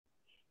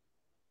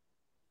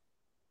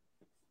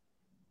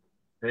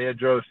Hey,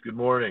 Andros, good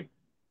morning.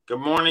 Good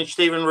morning,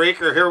 Stephen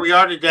Reeker. Here we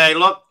are today.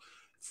 Look,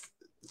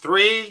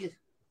 three,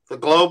 the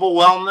global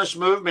wellness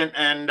movement,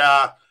 and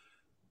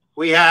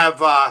we have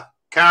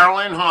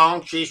Carolyn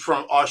Hong. She's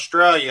from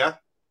Australia.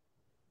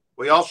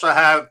 We also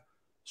have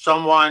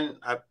someone.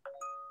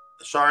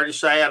 Sorry to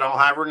say, I don't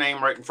have her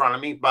name right in front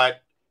of me,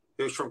 but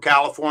who's from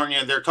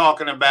California. They're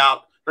talking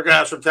about. They're going to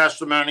have some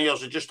testimonials.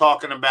 They're just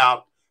talking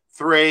about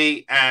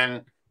three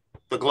and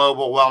the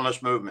global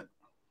wellness movement.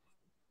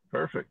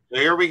 Perfect. So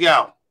here we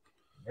go.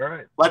 All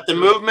right. Let the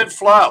movement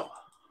flow.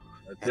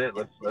 That's it.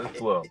 Let's let it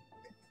flow.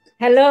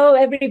 Hello,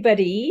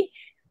 everybody.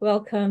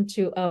 Welcome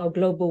to our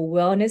Global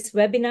Wellness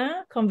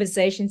webinar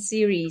conversation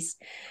series.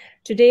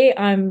 Today,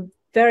 I'm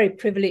very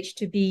privileged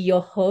to be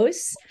your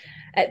host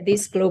at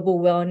this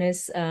Global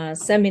Wellness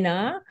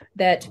seminar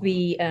that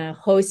we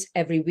host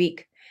every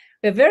week.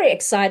 We're very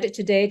excited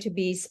today to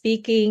be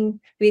speaking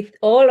with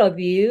all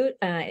of you,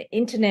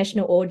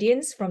 international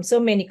audience from so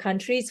many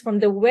countries, from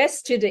the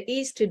west to the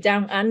east to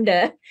down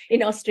under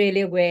in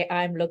Australia, where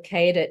I'm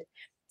located.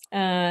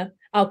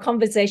 Our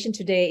conversation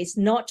today is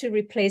not to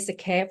replace the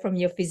care from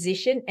your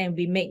physician, and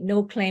we make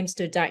no claims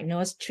to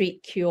diagnose,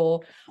 treat,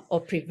 cure,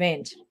 or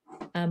prevent.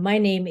 My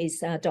name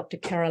is Dr.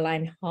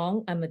 Caroline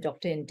Hong. I'm a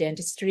doctor in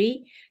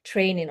dentistry,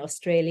 trained in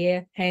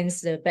Australia, hence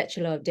the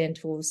Bachelor of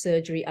Dental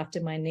Surgery after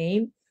my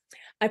name.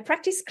 I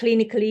practiced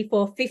clinically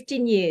for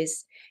 15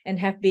 years and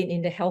have been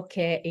in the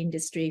healthcare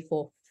industry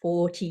for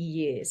 40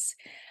 years.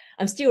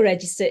 I'm still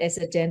registered as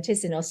a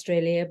dentist in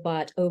Australia,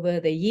 but over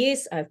the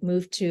years, I've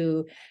moved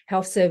to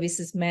health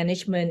services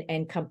management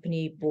and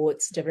company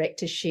boards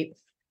directorship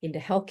in the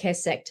healthcare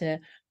sector,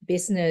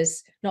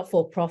 business,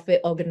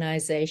 not-for-profit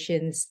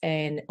organizations,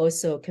 and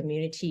also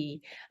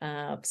community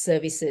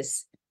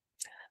services.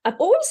 I've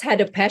always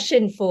had a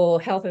passion for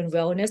health and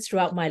wellness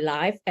throughout my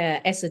life.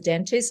 As a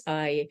dentist,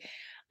 I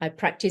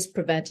practice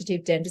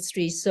preventative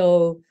dentistry.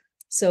 So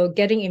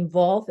getting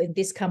involved in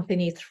this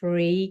company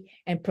 3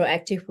 and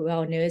proactive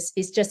wellness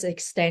is just an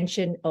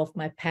extension of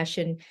my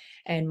passion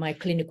and my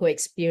clinical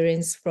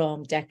experience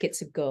from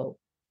decades ago.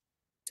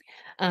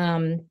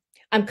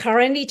 I'm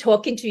currently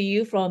talking to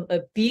you from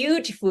a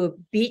beautiful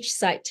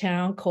beachside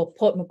town called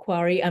Port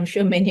Macquarie. I'm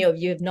sure many of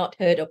you have not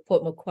heard of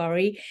Port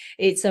Macquarie.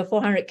 It's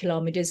 400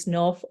 kilometers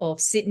north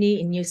of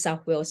Sydney in New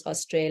South Wales,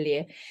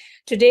 Australia.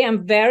 Today,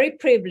 I'm very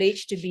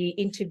privileged to be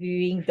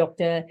interviewing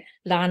Dr.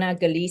 Lana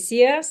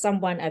Galicia,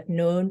 someone I've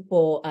known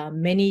for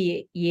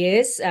many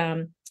years,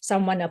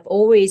 someone I've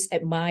always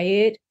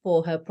admired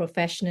for her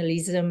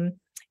professionalism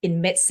in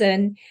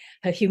medicine,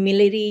 her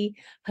humility,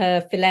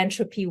 her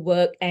philanthropy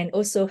work, and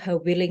also her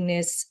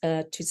willingness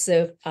to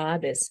serve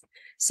others.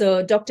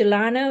 So Dr.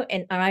 Lana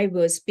and I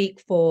will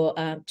speak for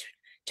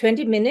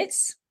 20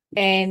 minutes.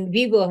 And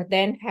we will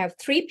then have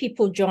 3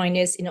 people join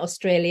us in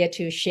Australia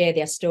to share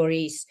their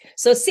stories.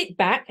 So sit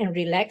back and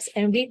relax,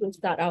 and we will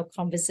start our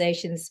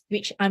conversations,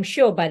 which I'm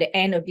sure by the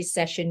end of this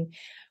session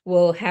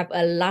will have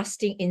a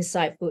lasting,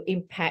 insightful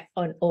impact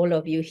on all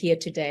of you here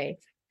today.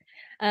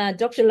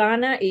 Dr.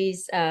 Lana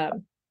is a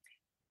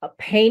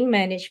pain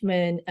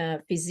management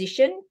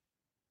physician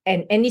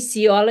and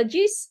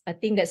anesthesiologist. I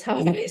think that's how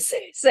I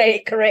say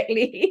it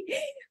correctly,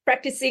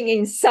 practicing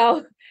in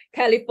South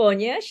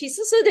California. She's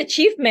also the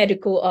chief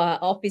medical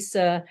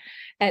officer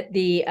at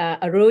the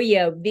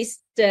Arroyo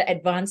Vista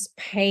Advanced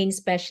Pain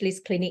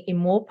Specialist Clinic in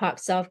Moore Park,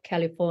 South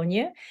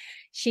California.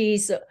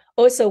 She's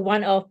also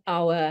one of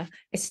our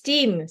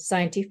esteemed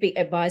scientific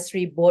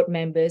advisory board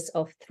members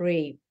of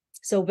 3.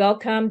 So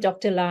welcome,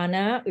 Dr.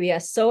 Lana. We are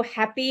so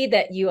happy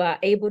that you are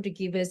able to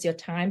give us your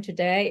time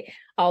today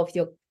out of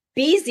your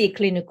busy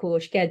clinical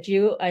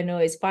schedule. I know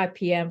it's 5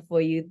 p.m.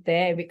 for you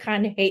there. We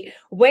can't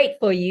wait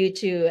for you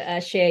to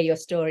share your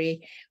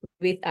story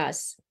with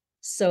us.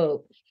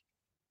 So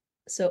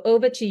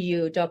over to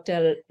you,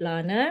 Dr.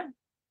 Lana.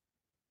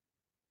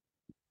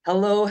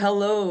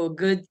 Hello.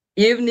 Good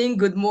evening,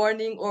 good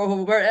morning,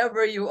 or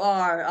wherever you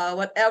are,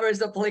 whatever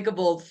is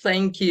applicable.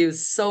 Thank you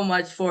so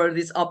much for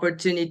this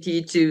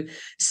opportunity to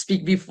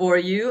speak before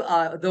you,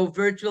 though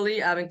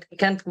virtually. I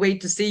can't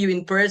wait to see you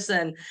in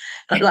person.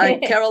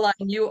 Like Caroline,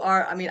 you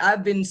are,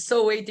 I've been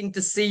so waiting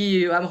to see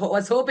you. I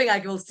was hoping I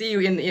will see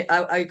you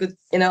I could,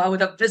 I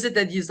would have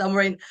visited you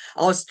somewhere in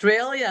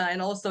Australia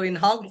and also in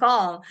Hong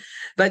Kong,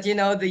 but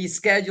the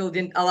schedule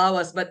didn't allow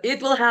us. But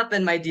it will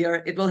happen, my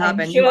dear. It will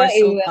happen. I'm sure you are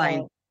so it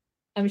kind.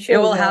 I'm sure it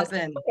will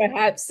happen.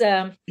 Perhaps,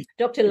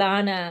 Dr.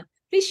 Lana,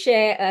 please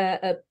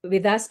share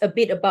with us a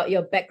bit about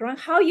your background,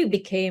 how you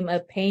became a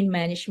pain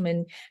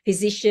management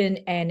physician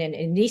and an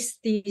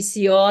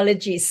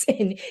anesthesiologist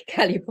in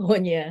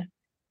California.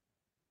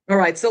 All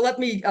right, so let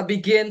me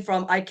begin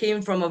I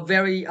came from a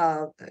very,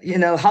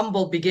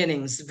 humble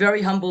beginnings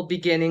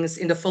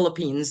in the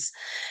Philippines.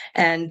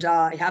 And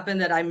it happened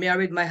that I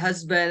married my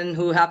husband,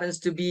 who happens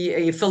to be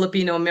a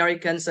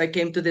Filipino-American. So I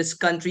came to this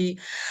country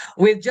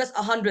with just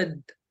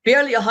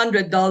barely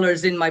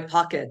 $100 in my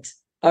pocket.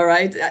 All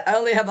right. I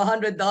only have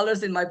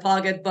 $100 in my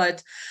pocket,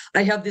 but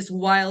I have this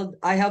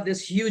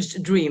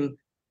huge dream,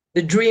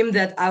 the dream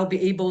that I'll be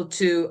able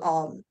to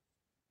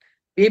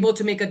able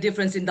to make a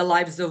difference in the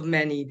lives of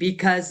many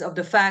because of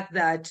the fact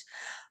that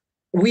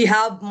we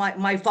have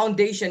my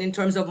foundation in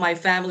terms of my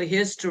family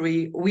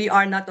history. We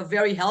are not a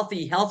very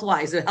healthy,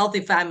 health-wise, a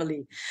healthy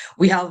family.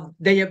 We have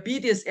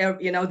diabetes,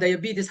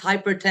 diabetes,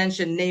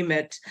 hypertension, name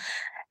it.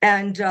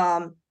 And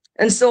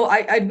so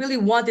I really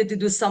wanted to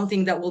do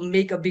something that will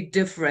make a big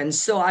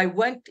difference. So I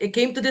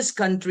came to this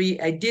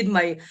country. I did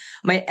my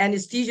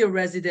anesthesia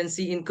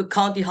residency in Cook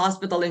County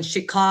Hospital in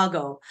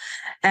Chicago,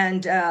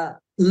 and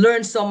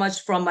learned so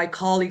much from my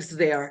colleagues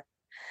there.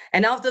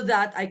 And after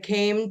that, I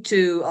came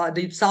to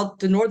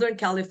Northern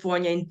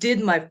California and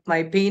did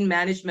my pain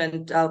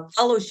management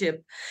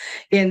fellowship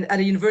at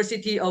the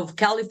University of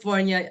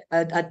California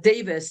at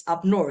Davis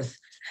up north.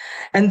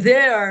 And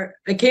there,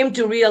 I came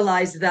to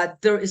realize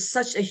that there is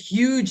such a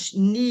huge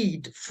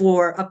need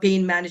for a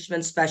pain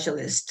management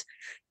specialist.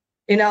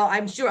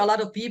 I'm sure a lot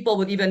of people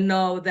would even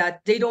know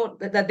that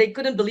they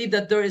couldn't believe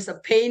that there is a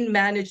pain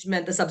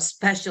management, a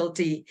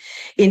subspecialty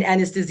in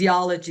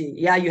anesthesiology.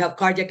 Yeah, you have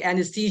cardiac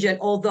anesthesia and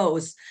all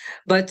those,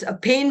 but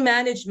pain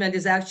management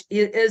is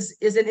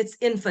in its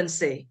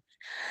infancy.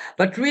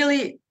 But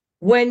really,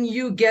 when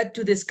you get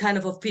to this kind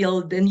of a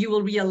field, then you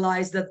will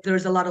realize that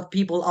there's a lot of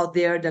people out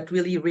there that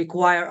really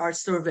require our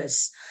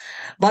service,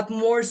 but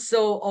more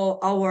so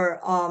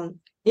our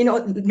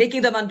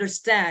making them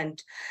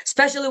understand,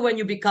 especially when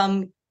you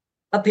become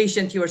a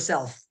patient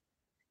yourself.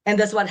 And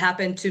that's what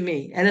happened to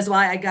me. And that's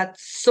why I got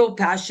so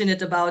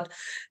passionate about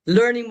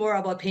learning more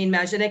about pain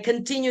management. I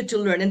continue to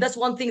learn. And that's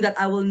one thing that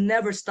I will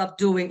never stop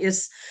doing,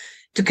 is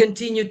to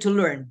continue to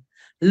learn.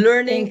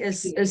 Learning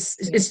is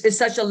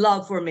such a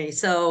love for me.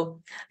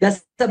 So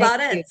that's about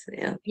it.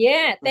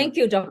 Yeah. Thank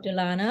you, Dr.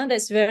 Lana.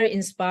 That's very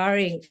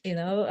inspiring,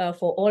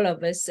 for all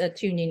of us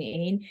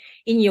tuning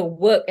in your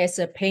work as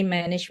a pain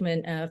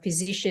management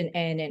physician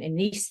and an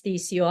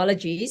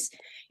anesthesiologist.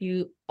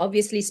 You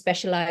obviously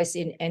specialize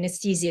in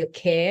anesthesia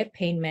care,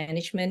 pain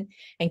management,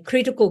 and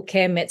critical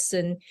care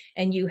medicine,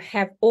 and you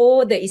have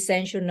all the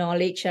essential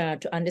knowledge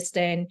to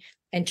understand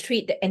and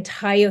treat the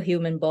entire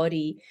human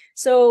body.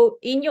 So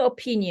in your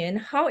opinion,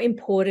 how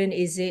important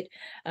is it,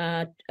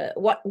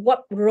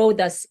 what role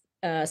does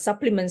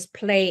supplements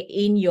play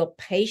in your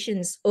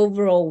patient's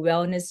overall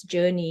wellness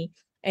journey?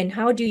 And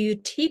how do you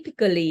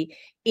typically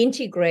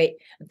integrate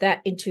that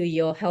into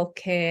your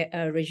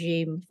healthcare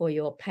regime for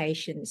your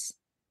patients?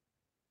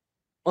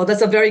 Well,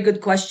 that's a very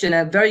good question.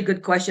 A very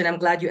good question. I'm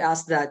glad you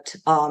asked that.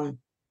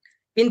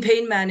 In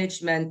pain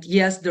management,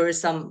 yes, there is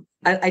some.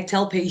 I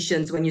tell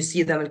patients when you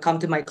see them and come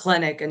to my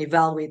clinic and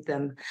evaluate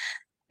them,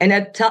 and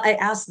I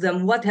ask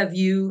them, what have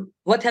you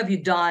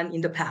done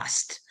in the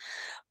past?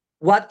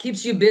 What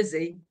keeps you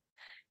busy?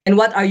 And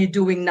what are you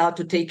doing now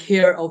to take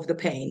care of the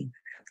pain?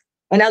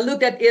 And I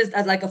look at it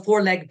as like a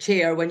 4-leg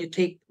chair. When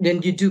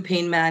you do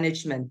pain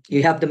management,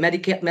 you have the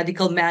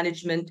medical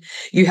management,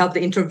 you have the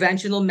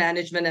interventional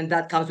management, and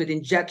that comes with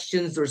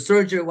injections or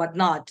surgery or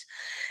whatnot.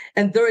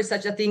 And there is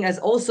such a thing as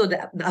also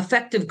the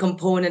affective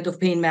component of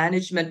pain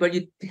management, where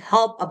you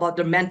help about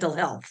their mental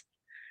health.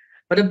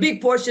 But a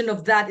big portion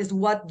of that is,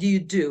 what do you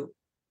do?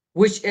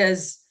 Which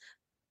is,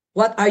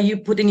 what are you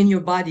putting in your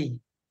body?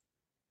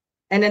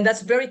 And then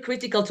that's very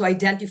critical to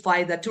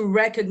identify that, to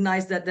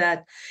recognize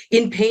that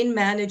in pain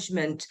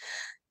management,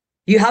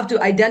 you have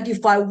to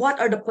identify what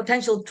are the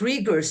potential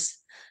triggers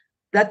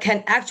that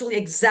can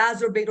actually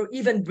exacerbate or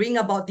even bring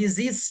about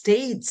disease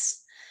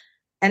states,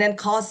 and then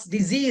cause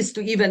disease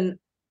to even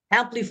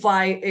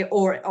amplify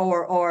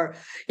or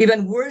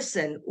even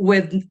worsen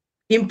with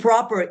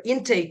improper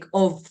intake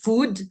of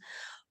food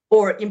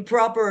or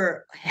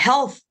improper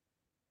health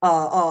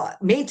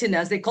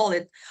maintenance, they call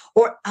it,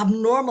 or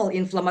abnormal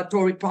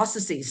inflammatory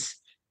processes.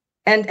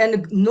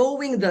 And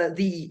knowing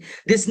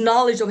this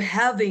knowledge of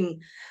having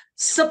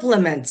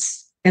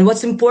supplements, and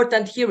what's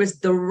important here is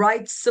the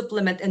right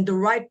supplement and the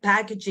right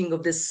packaging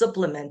of this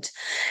supplement.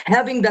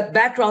 Having that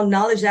background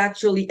knowledge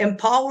actually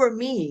empower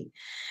me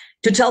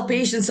to tell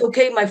patients,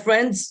 okay, my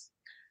friends,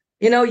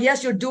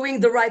 yes, you're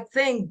doing the right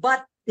thing,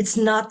 but it's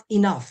not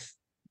enough.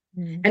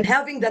 And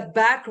having that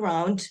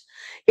background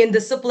in the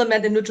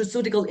supplement and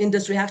nutraceutical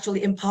industry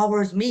actually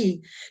empowers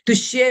me to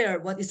share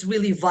what is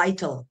really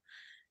vital.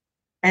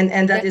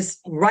 And that is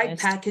right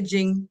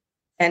packaging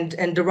and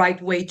the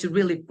right way to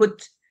really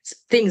put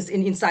things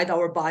inside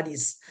our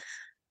bodies.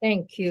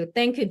 Thank you.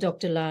 Thank you,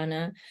 Dr.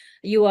 Lana.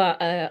 You are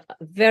a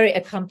very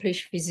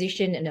accomplished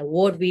physician and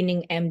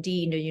award-winning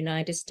MD in the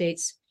United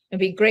States. And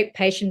with great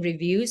patient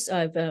reviews,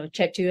 I've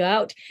checked you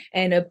out,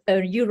 and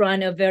you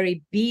run a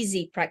very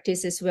busy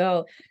practice as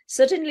well.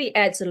 Certainly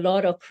adds a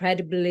lot of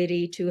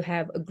credibility to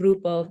have a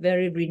group of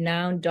very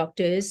renowned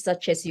doctors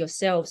such as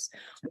yourselves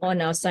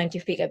on our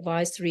scientific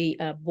advisory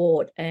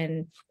board,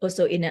 and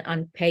also in an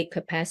unpaid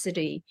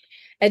capacity.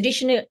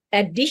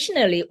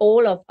 Additionally,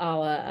 all of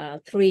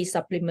our 3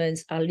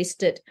 supplements are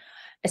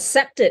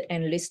accepted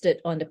and listed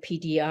on the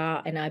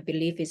PDR, and I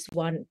believe it's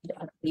one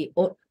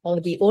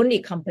of the only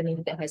company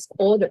that has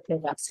all the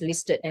products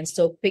listed, and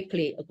so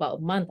quickly, about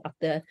a month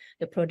after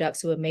the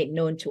products were made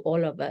known to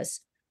all of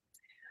us.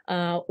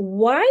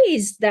 Why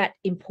is that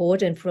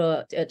important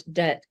for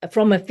that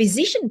from a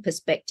physician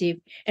perspective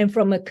and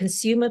from a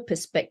consumer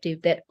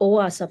perspective that all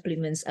our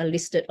supplements are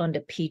listed on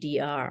the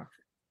PDR?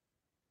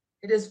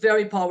 It is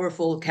very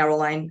powerful,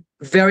 Caroline,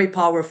 very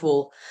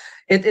powerful.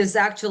 It is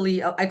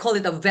actually, I call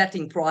it a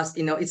vetting process,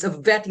 it's a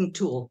vetting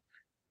tool.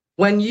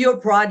 When your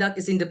product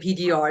is in the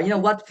PDR,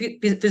 what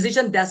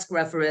physician desk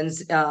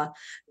reference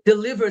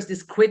delivers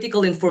this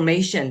critical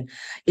information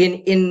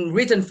in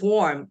written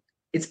form.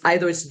 It's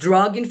either it's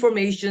drug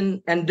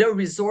information and their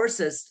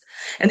resources.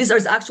 And these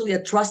are actually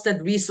a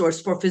trusted resource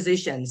for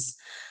physicians.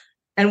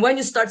 And when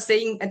you start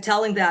saying and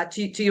telling that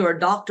to your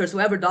doctors,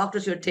 whoever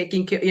doctors you're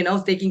taking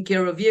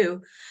care of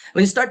you,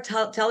 when you start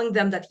telling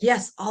them that,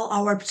 yes, all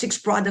our 6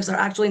 products are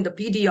actually in the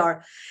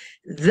PDR,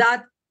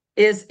 that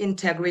is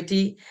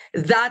integrity.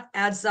 That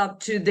adds up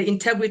to the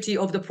integrity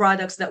of the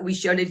products that we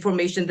share, the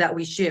information that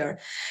we share.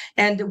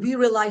 And we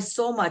rely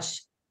so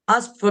much,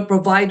 us for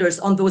providers,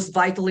 on those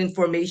vital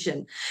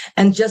information.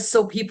 And just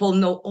so people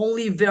know,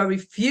 only very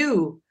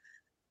few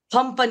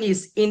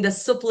companies in the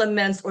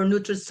supplements or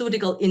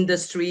nutraceutical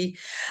industry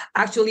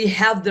actually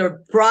have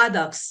their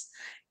products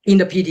in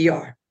the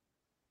PDR.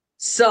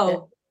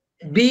 So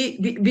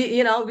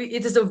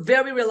it is a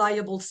very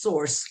reliable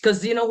source,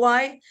 because you know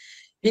why?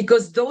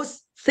 Because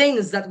those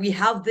things that we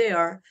have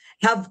there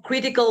have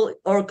critical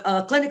or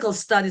clinical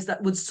studies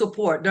that would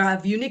support. They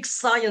have unique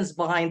science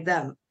behind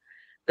them.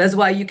 That's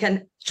why you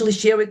can actually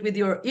share it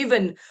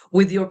even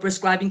with your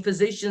prescribing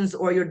physicians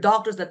or your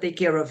doctors that take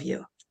care of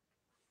you.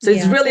 So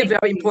it's really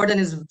very important.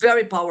 It's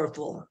very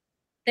powerful.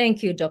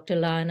 Thank you, Dr.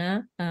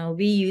 Lana.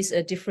 We use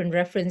a different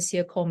reference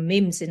here called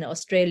MIMS in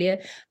Australia,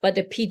 but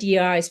the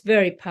PDR is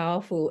very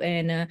powerful,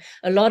 and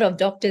a lot of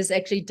doctors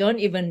actually don't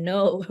even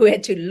know where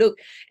to look.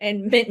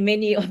 And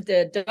many of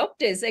the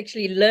doctors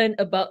actually learn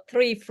about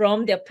 3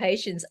 from their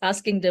patients,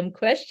 asking them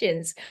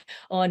questions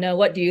on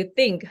what do you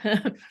think?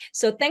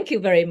 So thank you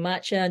very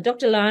much.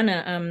 Dr.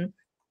 Lana,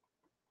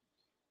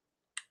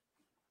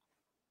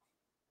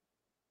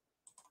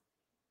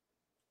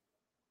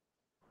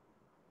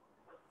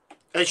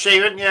 Hey,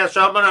 Stephen. Yeah,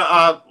 so I'm going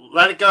to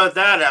let it go with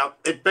that out.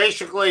 It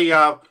basically,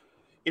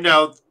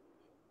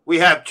 we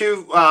have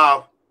 2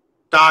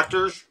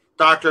 doctors,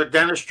 doctor of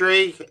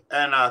dentistry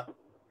and a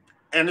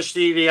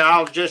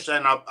anesthesiologist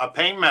and a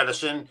pain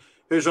medicine,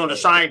 who's on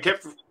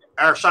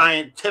our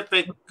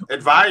scientific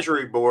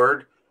advisory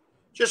board,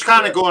 just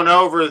kind of going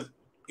over,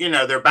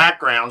 their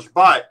backgrounds.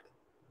 But,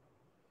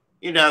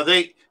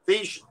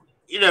 these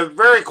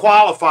very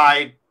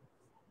qualified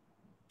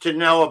to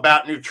know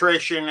about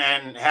nutrition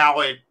and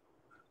how it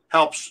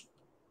helps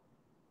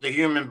the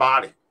human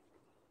body.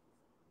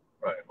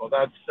 Right. Well,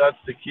 that's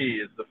the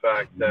key, is the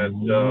fact that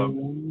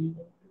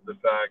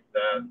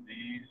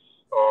these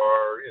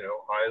are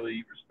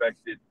highly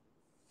respected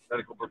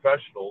medical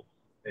professionals,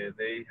 and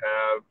they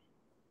have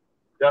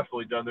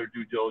definitely done their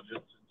due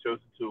diligence and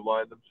chosen to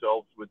align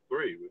themselves with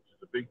 3, which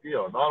is a big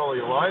deal. Not only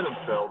align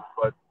themselves,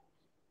 but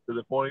to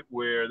the point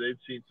where they've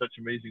seen such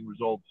amazing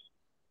results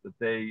that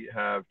they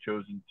have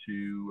chosen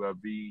to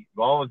be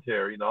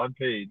voluntary,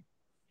 non-paid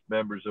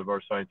members of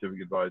our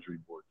scientific advisory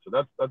board. So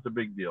that's a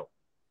big deal,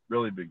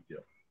 really big deal.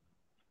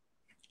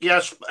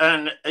 Yes,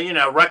 and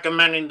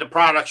recommending the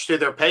products to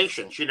their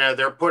patients.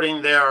 They're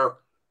putting their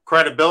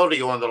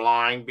credibility on the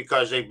line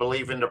because they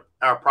believe in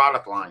our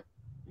product line.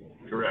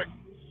 Correct.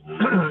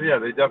 Yeah,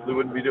 they definitely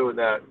wouldn't be doing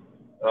that,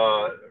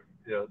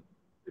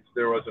 if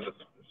there wasn't a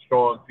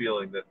strong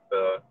feeling that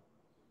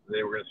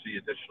they were going to see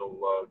additional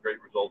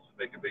great results and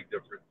make a big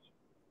difference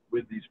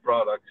with these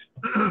products,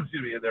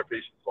 in their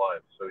patients'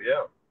 lives. So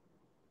yeah,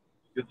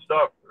 good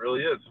stuff. It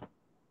really is.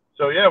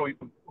 So yeah, we're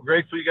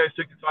grateful you guys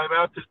took the time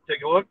out to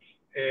take a look,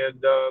 and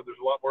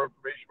there's a lot more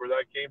information where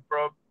that came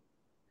from.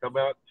 Come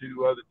out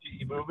to the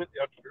TE movement,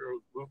 the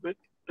entrepreneurial movement,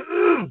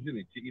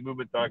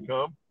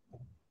 TEmovement.com.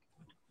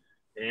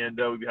 And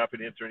we'd be happy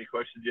to answer any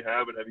questions you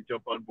have and have you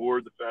jump on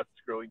board the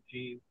fastest growing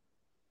team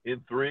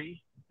in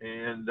 3.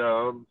 And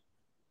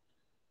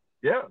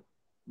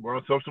we're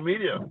on social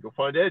media. Go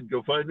find Ed.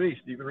 Go find me,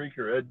 Stephen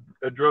Rieker,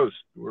 Ed Drost.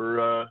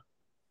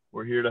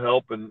 We're here to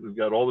help, and we've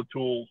got all the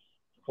tools,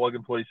 plug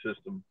and play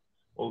system,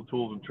 all the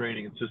tools and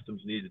training and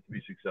systems needed to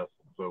be successful.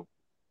 So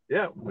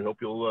yeah, we hope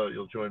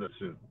you'll join us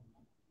soon.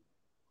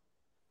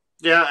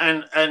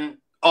 Yeah, and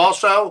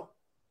also,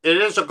 it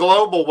is a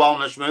global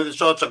wellness movement,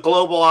 so it's a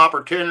global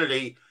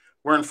opportunity.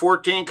 We're in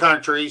 14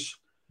 countries.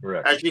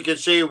 Correct. As you can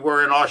see,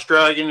 we're in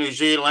Australia, New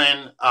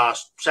Zealand,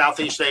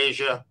 Southeast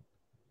Asia,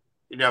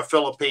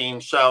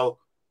 Philippines,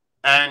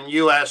 and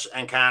U.S.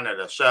 and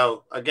Canada.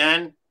 So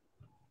again,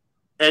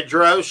 Ed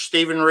Drost,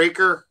 Stephen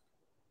Rieker,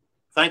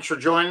 thanks for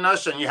joining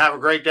us, and you have a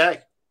great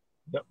day.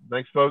 Yep.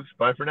 Thanks, folks.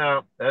 Bye for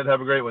now. Ed,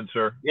 have a great one,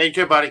 sir. Yeah, you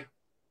too, buddy.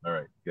 All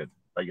right. Good.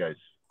 Bye, guys.